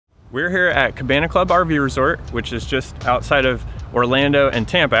We're here at Cabana Club RV Resort, which is just outside of Orlando and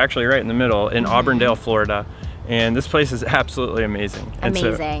Tampa, actually right in the middle in Auburndale, Florida. And this place is absolutely amazing.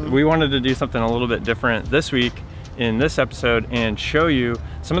 Amazing. So we wanted to do something a little bit different this week in this episode and show you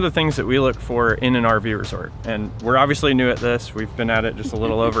some of the things that we look for in an RV resort. And we're obviously new at this. We've been at it just a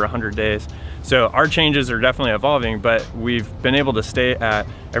little over 100 days. So our changes are definitely evolving, but we've been able to stay at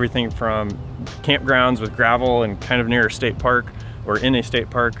everything from campgrounds with gravel and kind of near a state park or in a state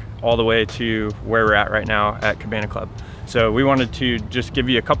park, all the way to where we're at right now at Cabana Club. So we wanted to just give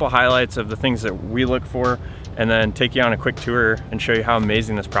you a couple highlights of the things that we look for and then take you on a quick tour and show you how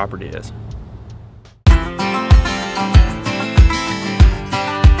amazing this property is.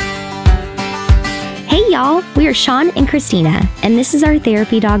 Hey y'all, we are Sean and Christina, and this is our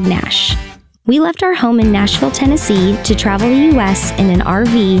therapy dog Nash. We left our home in Nashville, Tennessee to travel the US in an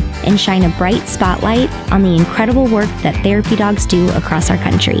RV and shine a bright spotlight on the incredible work that therapy dogs do across our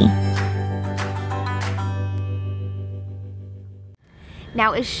country.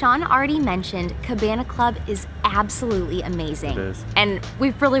 Now, as Sean already mentioned, Cabana Club is absolutely amazing. It is. And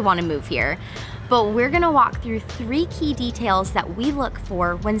we really want to move here. But we're gonna walk through 3 key details that we look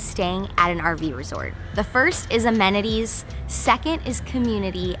for when staying at an RV resort. The first is amenities, second is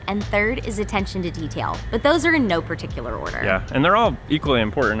community, and third is attention to detail. But those are in no particular order. Yeah, and they're all equally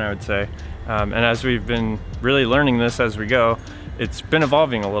important, I would say. And as we've been really learning this as we go, it's been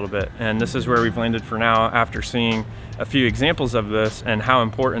evolving a little bit. And this is where we've landed for now after seeing a few examples of this and how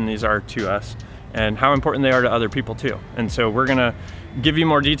important these are to us and how important they are to other people too. And so we're gonna give you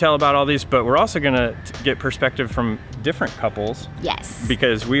more detail about all these, but we're also gonna get perspective from different couples. Yes.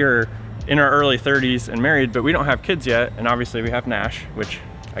 Because we are in our early 30s and married, but we don't have kids yet. And obviously we have Nash, which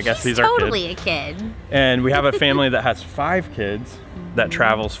I guess he's our kid. Totally a kid. And we have a family that has 5 kids that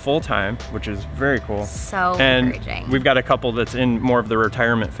travels full time, which is very cool. So and encouraging. We've got a couple that's in more of the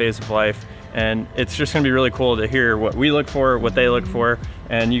retirement phase of life. And it's just gonna be really cool to hear what we look for, what they look for,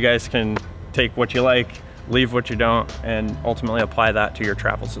 and you guys can take what you like, leave what you don't, and ultimately apply that to your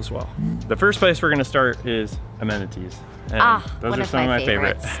travels as well. The first place we're gonna start is amenities. And those are some of my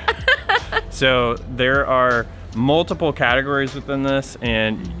favorites. So there are multiple categories within this,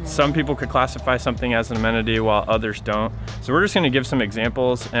 and some people could classify something as an amenity while others don't. So we're just gonna give some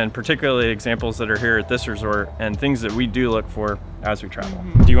examples, and particularly examples that are here at this resort and things that we do look for as we travel.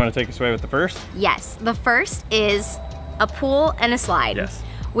 Do you wanna take us away with the first? Yes, the first is a pool and a slide. Yes.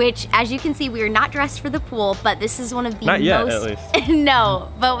 Which, as you can see, we are not dressed for the pool, but this is one of the Not yet, at least.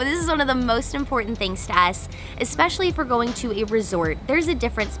 No, but this is one of the most important things to us, especially if we're going to a resort. There's a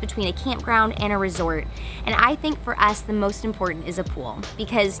difference between a campground and a resort, and I think for us, the most important is a pool,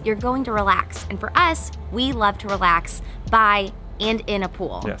 because you're going to relax, and for us, we love to relax by and in a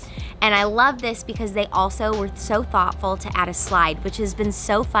pool. Yes. And I love this because they also were so thoughtful to add a slide, which has been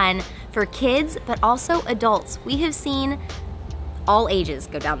so fun for kids, but also adults. We have seen all ages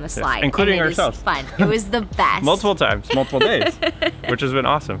go down the slide. Yes, including ourselves. Fun. It was the best. Multiple times, multiple days, which has been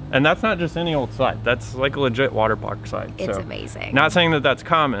awesome. And that's not just any old slide. That's like a legit water park slide. It's so, amazing. Not saying that that's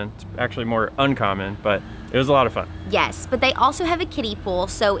common. It's actually more uncommon, but it was a lot of fun. Yes, but they also have a kiddie pool.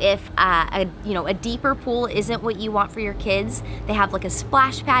 So if a deeper pool isn't what you want for your kids, they have like a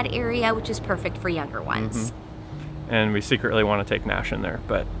splash pad area, which is perfect for younger ones. And we secretly want to take Nash in there,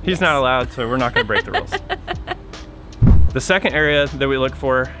 but he's not allowed, so we're not going to break the rules. The second area that we look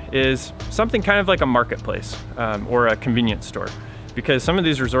for is something kind of like a marketplace or a convenience store, because some of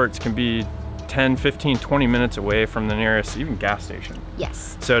these resorts can be 10, 15, 20 minutes away from the nearest even gas station.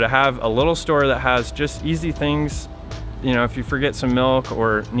 Yes. So to have a little store that has just easy things, you know, if you forget some milk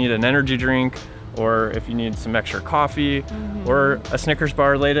or need an energy drink, or if you need some extra coffee or a Snickers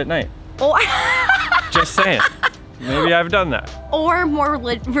bar late at night. Or just saying. Maybe I've done that. Or more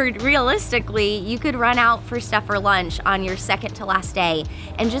realistically, you could run out for stuff for lunch on your second to last day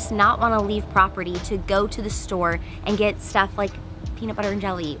and just not want to leave property to go to the store and get stuff like peanut butter and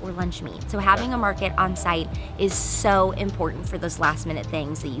jelly or lunch meat. So having a market on site is so important for those last minute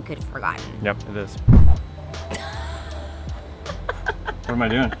things that you could have forgotten. Yep, it is. What am I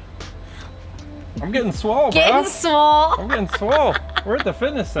doing? I'm getting swole, bro. Getting swole. I'm getting swole. We're at the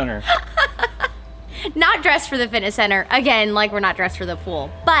fitness center. Not dressed for the fitness center. Again, like we're not dressed for the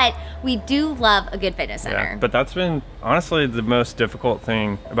pool, but we do love a good fitness center. Yeah, but that's been honestly the most difficult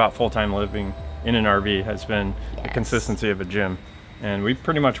thing about full-time living in an RV has been the consistency of a gym. And we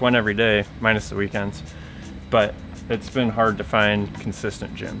pretty much went every day, minus the weekends, but it's been hard to find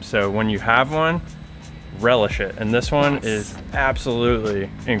consistent gyms. So when you have one, relish it. And this one is absolutely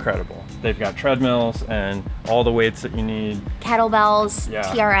incredible. They've got treadmills and all the weights that you need. Kettlebells,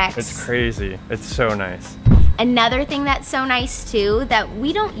 TRX. It's crazy. It's so nice. Another thing that's so nice too, that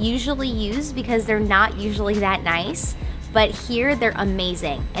we don't usually use because they're not usually that nice, but here they're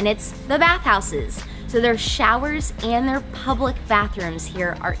amazing, and it's the bathhouses. So their showers and their public bathrooms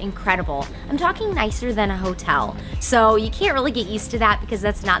here are incredible. I'm talking nicer than a hotel. So you can't really get used to that because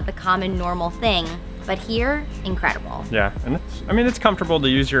that's not the common normal thing. But here, incredible. Yeah, and it's comfortable to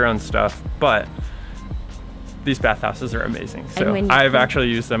use your own stuff, but these bathhouses are amazing. So I've actually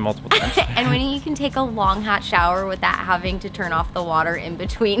used them multiple times. And when you can take a long hot shower without having to turn off the water in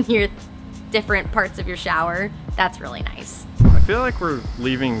between your different parts of your shower, that's really nice. I feel like we're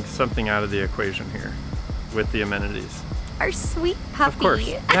leaving something out of the equation here with the amenities. Our sweet puppy. Of course,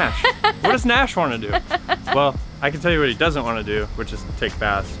 Nash. What does Nash want to do? Well, I can tell you what he doesn't want to do, which is take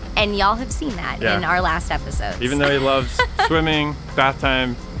baths. And y'all have seen that in our last episodes. Even though he loves swimming, bath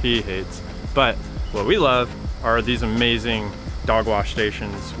time, he hates. But what we love are these amazing dog wash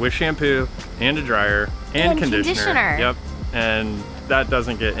stations with shampoo and a dryer and conditioner. Yep, and that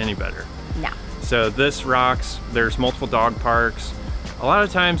doesn't get any better. No. So this rocks. There's multiple dog parks. A lot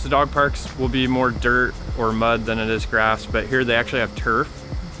of times the dog parks will be more dirt or mud than it is grass, but here they actually have turf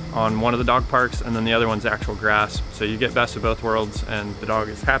on one of the dog parks, and then the other one's actual grass. So you get best of both worlds, and the dog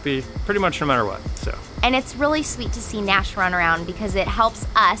is happy pretty much no matter what. So. And it's really sweet to see Nash run around because it helps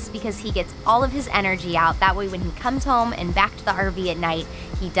us because he gets all of his energy out. That way when he comes home and back to the RV at night,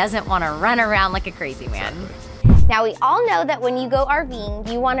 he doesn't want to run around like a crazy man. Exactly. Now we all know that when you go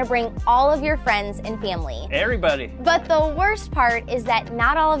RVing, you want to bring all of your friends and family. Everybody. But the worst part is that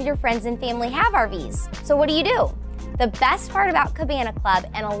not all of your friends and family have RVs. So what do? The best part about Cabana Club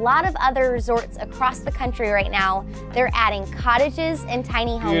and a lot of other resorts across the country right now, they're adding cottages and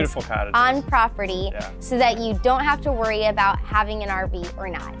tiny homes on property so that you don't have to worry about having an RV or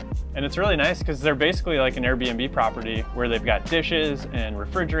not. And it's really nice because they're basically like an Airbnb property where they've got dishes and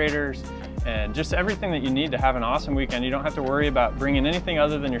refrigerators and just everything that you need to have an awesome weekend. You don't have to worry about bringing anything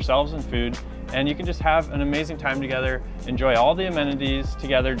other than yourselves and food, and you can just have an amazing time together, enjoy all the amenities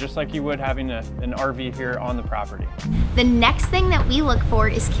together, just like you would having an RV here on the property. The next thing that we look for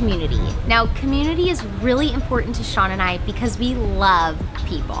is community. Now, community is really important to Sean and I because we love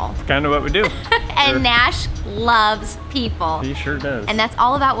people. It's kind of what we do. And Nash loves people. He sure does. And that's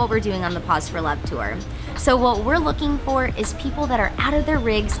all about what we're doing on the Paws for Love tour. So what we're looking for is people that are out of their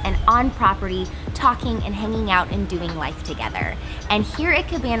rigs and on property, talking and hanging out and doing life together. And here at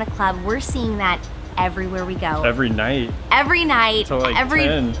Cabana Club, we're seeing that everywhere we go. Every night. Every night. Till like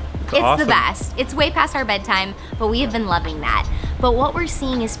 10. It's awesome. The best. It's way past our bedtime, but we have been loving that. But what we're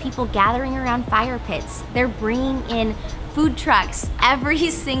seeing is people gathering around fire pits. They're bringing in food trucks every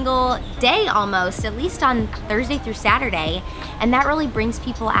single day almost, at least on Thursday through Saturday. And that really brings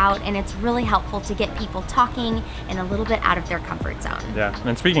people out, and it's really helpful to get people talking and a little bit out of their comfort zone. Yeah,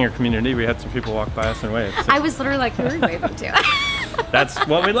 and speaking of community, we had some people walk by us and wave. So. I was literally like, who are you waving to? That's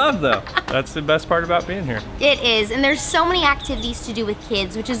what we love though. That's the best part about being here. It is, and there's so many activities to do with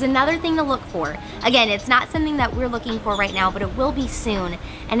kids, which is another thing to look for. Again, it's not something that we're looking for right now, but it will be soon.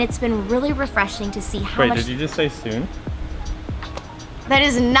 And it's been really refreshing to see how much— Wait, did you just say soon? That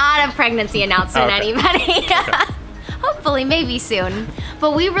is not a pregnancy announcement, anybody. Okay. Hopefully, maybe soon.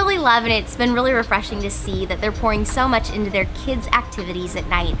 But we really love it. It's been really refreshing to see that they're pouring so much into their kids' activities at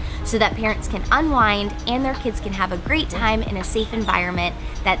night so that parents can unwind and their kids can have a great time in a safe environment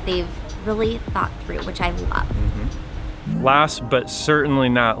that they've really thought through, which I love. Mm-hmm. Last but certainly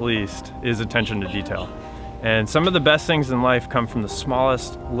not least is attention to detail. And some of the best things in life come from the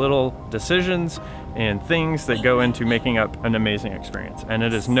smallest little decisions and things that go into making up an amazing experience. And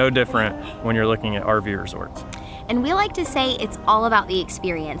it is no different when you're looking at RV resorts. And we like to say it's all about the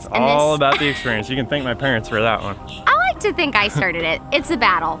experience. And all about the experience. You can thank my parents for that one. I like to think I started it. It's a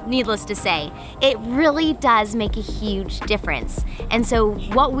battle, needless to say. It really does make a huge difference. And so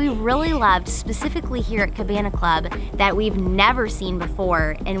what we really loved, specifically here at Cabana Club, that we've never seen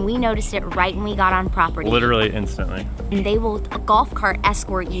before, and we noticed it right when we got on property. Literally instantly. And they will a golf cart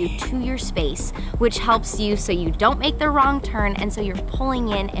escort you to your space, which helps you so you don't make the wrong turn, and so you're pulling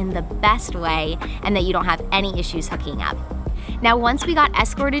in the best way, and that you don't have any issues hooking up. Now, once we got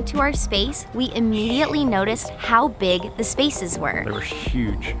escorted to our space, we immediately noticed how big the spaces were. They were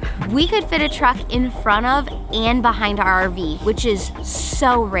huge. We could fit a truck in front of and behind our RV, which is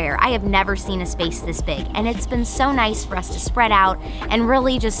so rare. I have never seen a space this big, and it's been so nice for us to spread out and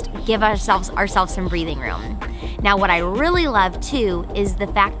really just give ourselves some breathing room. Now, what I really love too is the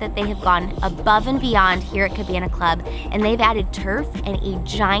fact that they have gone above and beyond here at Cabana Club, and they've added turf and a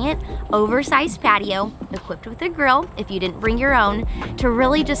giant oversized patio equipped with a grill, if you didn't bring your own, to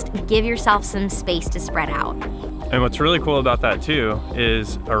really just give yourself some space to spread out. And what's really cool about that too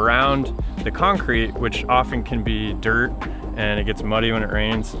is around the concrete, which often can be dirt and it gets muddy when it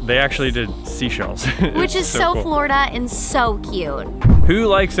rains, they actually did seashells. Which is so cool. Florida and so cute. Who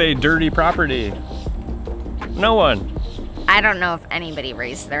likes a dirty property? No one. I don't know if anybody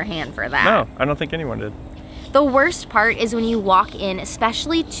raised their hand for that. No, I don't think anyone did. The worst part is when you walk in,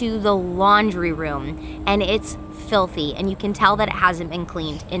 especially to the laundry room, and it's filthy, and you can tell that it hasn't been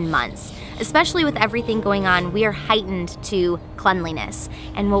cleaned in months. Especially with everything going on, we are heightened to cleanliness.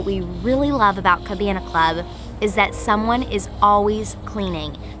 And what we really love about Cabana Club is that someone is always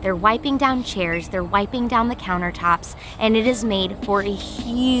cleaning. They're wiping down chairs, they're wiping down the countertops, and it has made for a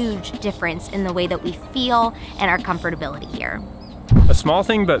huge difference in the way that we feel and our comfortability here. A small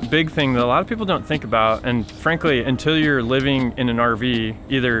thing but big thing that a lot of people don't think about, and frankly, until you're living in an RV,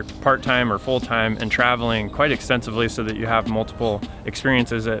 either part-time or full-time, and traveling quite extensively so that you have multiple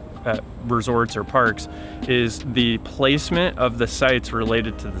experiences at resorts or parks, is the placement of the sites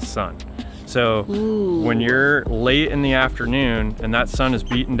related to the sun. So when you're late in the afternoon and that sun is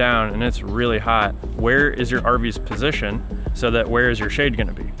beating down and it's really hot, where is your RV's position so that where is your shade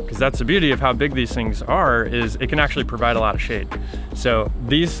gonna be? Because that's the beauty of how big these things are, is it can actually provide a lot of shade. So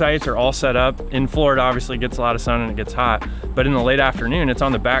these sites are all set up. In Florida, obviously it gets a lot of sun and it gets hot, but in the late afternoon, it's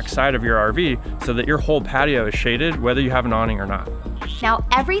on the back side of your RV so that your whole patio is shaded, whether you have an awning or not. Now,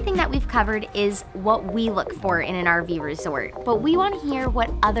 everything that we've covered is what we look for in an RV resort, but we want to hear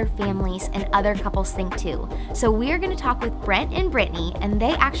what other families and other couples think too. So we are going to talk with Brent and Brittany, and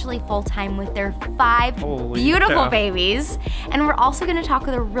they actually full-time with their 5 beautiful babies. And we're also going to talk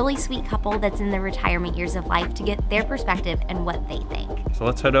with a really sweet couple that's in the retirement years of life to get their perspective and what they think. So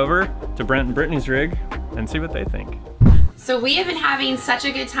let's head over to Brent and Brittany's rig and see what they think. So we have been having such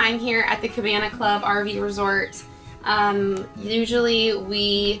a good time here at the Cabana Club RV Resort. Usually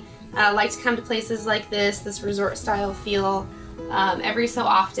we like to come to places like this resort style feel, every so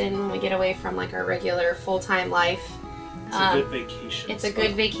often when we get away from like our regular full-time life. It's a good vacation. It's a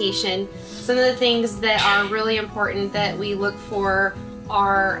good vacation. Some of the things that are really important that we look for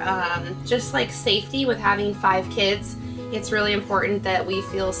are just like safety. With having 5 kids, it's really important that we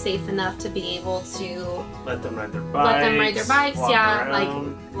feel safe enough to be able to let them ride their bikes.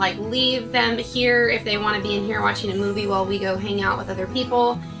 Yeah, like leave them here if they want to be in here watching a movie while we go hang out with other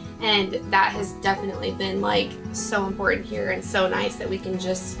people. And that has definitely been like so important here, and so nice that we can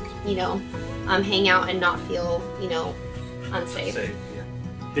just, you know, hang out and not feel, you know, unsafe. Yeah.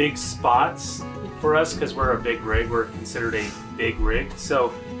 Big spots for us, because we're a big rig, we're considered a big rig.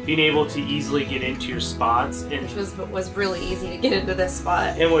 So being able to easily get into your spots, and which was really easy to get into this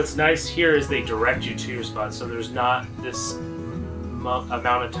spot. And what's nice here is they direct you to your spot, so there's not this amount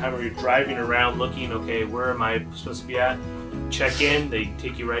of time where you're driving around looking, okay, where am I supposed to be at? Check in, they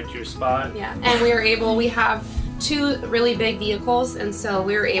take you right to your spot. Yeah, and we have 2 really big vehicles, and so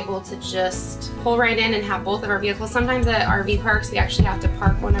we were able to just pull right in and have both of our vehicles. Sometimes at RV parks we actually have to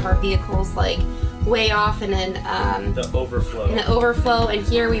park one of our vehicles like way off, and then the overflow. And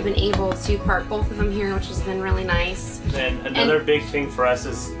here we've been able to park both of them here, which has been really nice. Then another big thing for us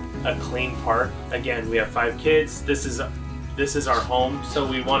is a clean park. Again, we have 5 kids. This is our home, so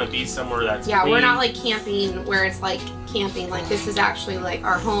we want to be somewhere that's clean. We're not like camping where it's like camping. Like, this is actually like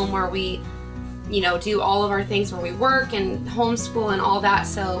our home where we, you know, do all of our things, where we work and homeschool and all that.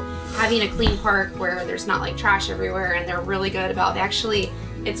 So having a clean park where there's not like trash everywhere, and they're really good about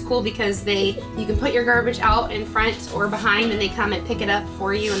it's cool because you can put your garbage out in front or behind, and they come and pick it up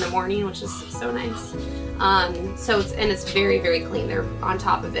for you in the morning, which is so nice. So it's very, very clean. They're on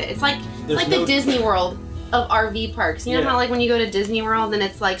top of it. It's like the Disney World of RV parks. You know how like when you go to Disney World and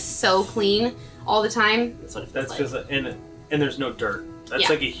it's like so clean all the time? That's what it feels like. And there's no dirt. That's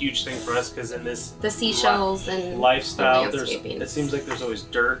like a huge thing for us, because in this the seashells and lifestyle, it seems like there's always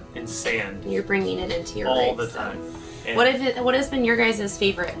dirt and sand. You're bringing it into your all rig, the time. And what has been your guys'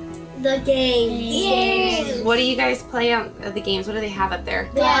 favorite? The games. What do you guys play on the games? What do they have up there?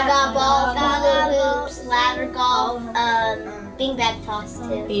 They have ball, hula hoops, ladder golf, beanbag toss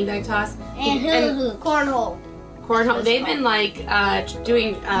too. Beanbag toss. And hula hoop. Cornhole. Cornhole. They've been like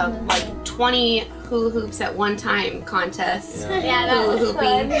doing like 20 hula hoops at one time contests. Yeah, that was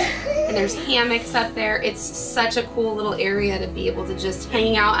fun. And there's hammocks up there. It's such a cool little area to be able to just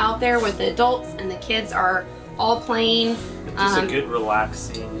hang out there with the adults, and the kids are all playing. It's just a good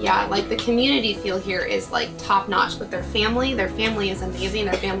relaxing. Yeah, like the community feel here is like top notch with their family. Their family is amazing.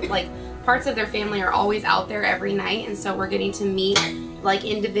 Their family, like parts of their family are always out there every night, and so we're getting to meet like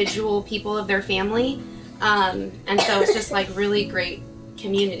individual people of their family. And so it's just like really great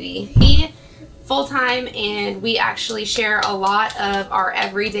community. We full-time, and we actually share a lot of our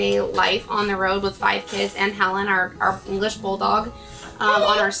everyday life on the road with 5 kids and Helen, our English bulldog.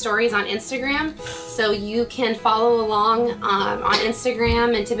 on our stories on Instagram. So you can follow along on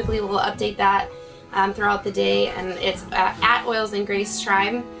Instagram, and typically we'll update that throughout the day. And it's at Oils and Grace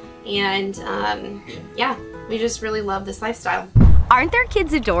Tribe. And yeah, we just really love this lifestyle. Aren't their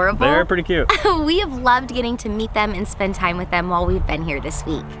kids adorable? They're pretty cute. We have loved getting to meet them and spend time with them while we've been here this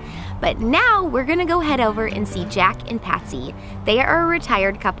week. But now we're gonna go head over and see Jack and Patsy. They are a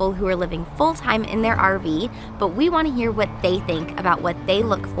retired couple who are living full-time in their RV, but we wanna hear what they think about what they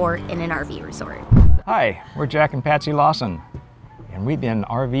look for in an RV resort. Hi, we're Jack and Patsy Lawson, and we've been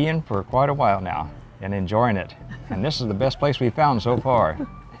RVing for quite a while now and enjoying it. And this is the best place we've found so far.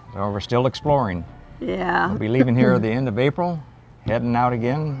 So we're still exploring. Yeah. We'll be leaving here at the end of April, heading out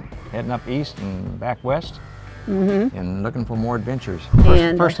again, heading up east and back west, and looking for more adventures.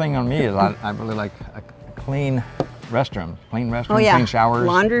 First thing on me is I really like a clean restroom, clean showers.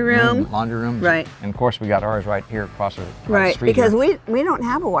 Laundry room. Laundry rooms. Right. And of course we got ours right here across the Right, street because here. we don't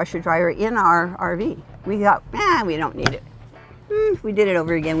have a washer dryer in our RV. We thought, we don't need it. If we did it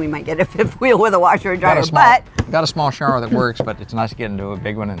over again, we might get a fifth wheel with a washer and dryer, Got a small shower that works, but it's nice to get into a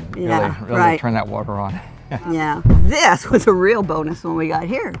big one and really turn that water on. Yeah, this was a real bonus when we got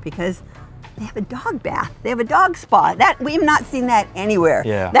here because they have a dog bath. They have a dog spa. We've not seen that anywhere.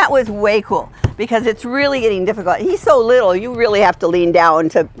 Yeah. That was way cool because it's really getting difficult. He's so little, you really have to lean down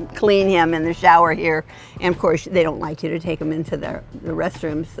to clean him in the shower here. And of course, they don't like you to take him into the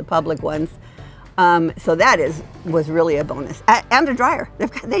restrooms, the public ones. So that was really a bonus. And a dryer.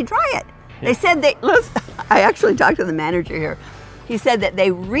 They dry it. Yeah. They said I actually talked to the manager here. He said that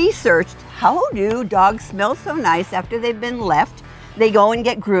they researched how do dogs smell so nice after they've been left. They go and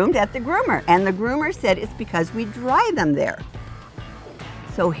get groomed at the groomer. And the groomer said it's because we dry them there.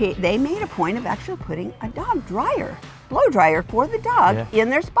 So they made a point of actually putting a dog dryer, blow dryer for the dog in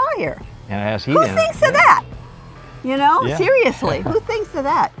their spa here. And it has heat Who in thinks it. of that? You know, seriously, who thinks of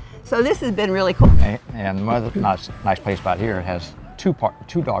that? So this has been really cool. And the other nice place about here, it has two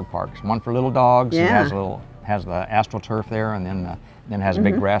dog parks. One for little dogs. Yeah. It has the astroturf there, and then has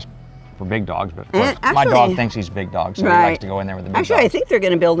big grass for big dogs. But of course, actually, my dog thinks he's a big dog, so he likes to go in there with the big dogs. Actually, I think they're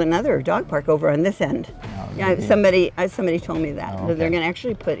going to build another dog park over on this end. Somebody told me that. They're going to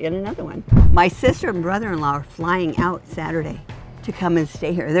actually put in another one. My sister and brother-in-law are flying out Saturday to come and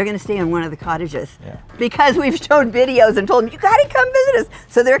stay here. They're going to stay in one of the cottages because we've shown videos and told them, you got to come visit us.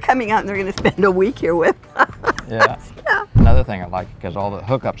 So they're coming out and they're going to spend a week here with us. Another thing I like, because all the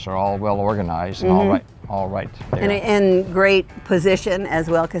hookups are all well organized and all right there. And in great position as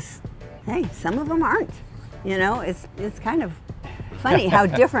well, because, hey, some of them aren't. You know, it's kind of funny how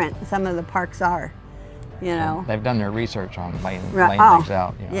different some of the parks are, you know. They've done their research on laying things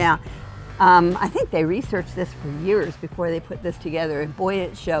out. You know. Yeah. I think they researched this for years before they put this together, and boy,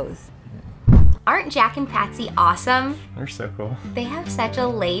 it shows. Aren't Jack and Patsy awesome? They're so cool. They have such a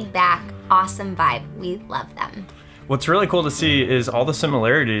laid-back, awesome vibe. We love them. What's really cool to see is all the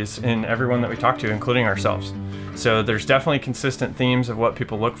similarities in everyone that we talk to, including ourselves. So there's definitely consistent themes of what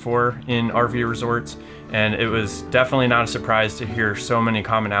people look for in RV resorts, and it was definitely not a surprise to hear so many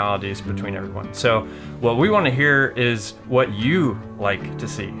commonalities between everyone. So what we want to hear is what you like to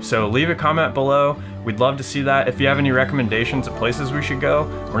see. So leave a comment below. We'd love to see that. If you have any recommendations of places we should go,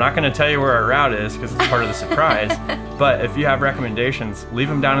 we're not going to tell you where our route is because it's part of the surprise, but if you have recommendations, leave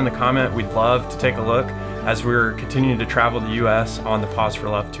them down in the comment. We'd love to take a look as we're continuing to travel the US on the Paws for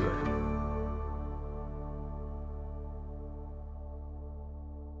Love tour.